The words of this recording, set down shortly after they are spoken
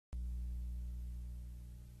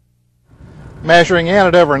Measuring in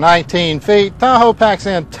at over 19 feet, Tahoe packs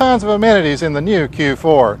in tons of amenities in the new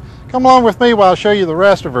Q4. Come along with me while I'll show you the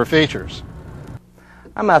rest of her features.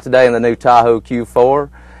 I'm out today in the new Tahoe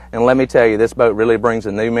Q4, and let me tell you, this boat really brings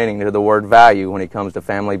a new meaning to the word value when it comes to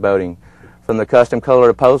family boating. From the custom colored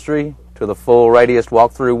upholstery to the full radius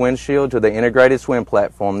walk-through windshield to the integrated swim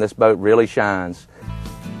platform, this boat really shines.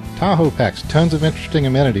 Tahoe packs tons of interesting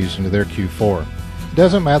amenities into their Q4. It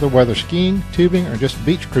doesn't matter whether skiing, tubing, or just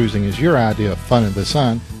beach cruising is your idea of fun in the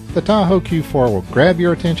sun, the Tahoe Q4 will grab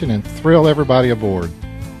your attention and thrill everybody aboard.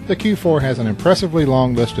 The Q4 has an impressively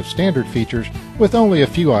long list of standard features with only a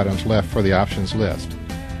few items left for the options list.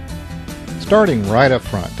 Starting right up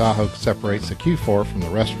front, Tahoe separates the Q4 from the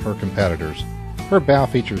rest of her competitors. Her bow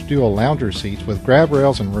features dual lounger seats with grab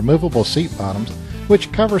rails and removable seat bottoms,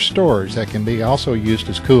 which cover storage that can be also used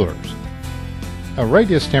as coolers. A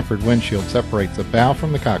radius-tempered windshield separates the bow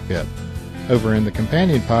from the cockpit. Over in the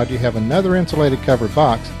companion pod, you have another insulated covered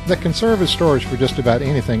box that can serve as storage for just about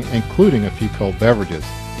anything, including a few cold beverages.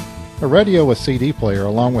 A radio with CD player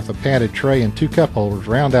along with a padded tray and two cup holders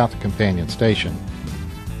round out the companion station.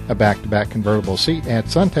 A back-to-back convertible seat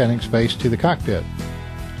adds sun tanning space to the cockpit.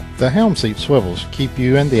 The helm seat swivels keep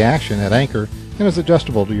you in the action at anchor and is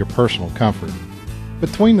adjustable to your personal comfort.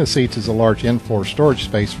 Between the seats is a large in-floor storage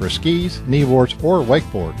space for skis, kneeboards, or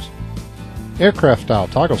wakeboards. Aircraft-style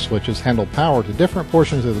toggle switches handle power to different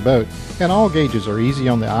portions of the boat, and all gauges are easy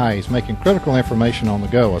on the eyes, making critical information on the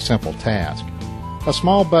go a simple task. A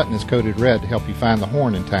small button is coded red to help you find the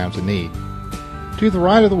horn in times of need. To the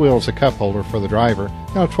right of the wheel is a cup holder for the driver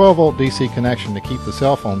and a 12-volt DC connection to keep the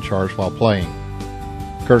cell phone charged while playing.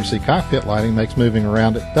 Courtesy cockpit lighting makes moving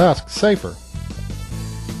around at dusk safer.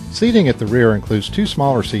 Seating at the rear includes two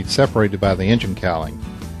smaller seats separated by the engine cowling.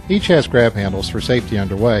 Each has grab handles for safety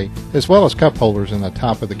underway, as well as cup holders in the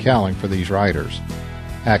top of the cowling for these riders.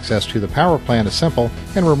 Access to the power plant is simple,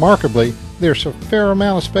 and remarkably, there's a fair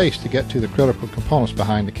amount of space to get to the critical components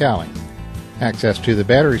behind the cowling. Access to the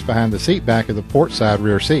batteries behind the seat back of the port side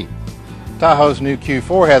rear seat. Tahoe's new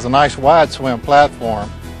Q4 has a nice wide swim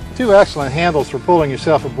platform, two excellent handles for pulling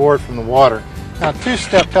yourself aboard from the water, and a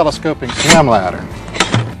two-step telescoping swim ladder.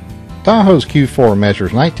 Tahoe's Q4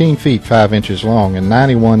 measures 19 feet 5 inches long and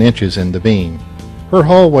 91 inches in the beam. Her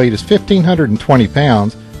hull weight is 1,520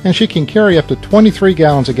 pounds, and she can carry up to 23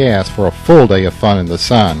 gallons of gas for a full day of fun in the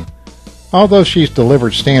sun. Although she's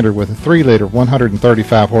delivered standard with a 3-liter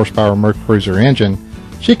 135 horsepower Mercruiser engine,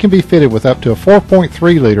 she can be fitted with up to a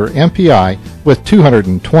 4.3-liter MPI with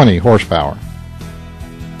 220 horsepower.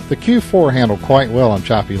 The Q4 handled quite well on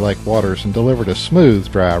choppy lake waters and delivered a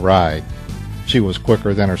smooth, dry ride. She was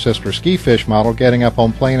quicker than her sister Ski Fish model, getting up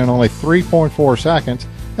on plane in only 3.4 seconds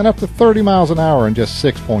and up to 30 miles an hour in just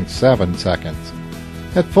 6.7 seconds.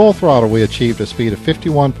 At full throttle, we achieved a speed of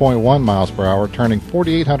 51.1 miles per hour, turning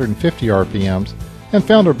 4,850 RPMs, and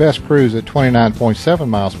found our best cruise at 29.7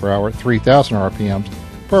 miles per hour at 3,000 RPMs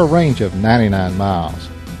for a range of 99 miles.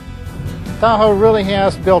 Tahoe really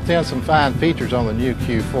has built in some fine features on the new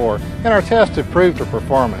Q4, and our tests have proved her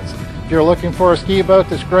performance. If you're looking for a ski boat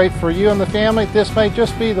that's great for you and the family, this may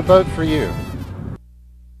just be the boat for you.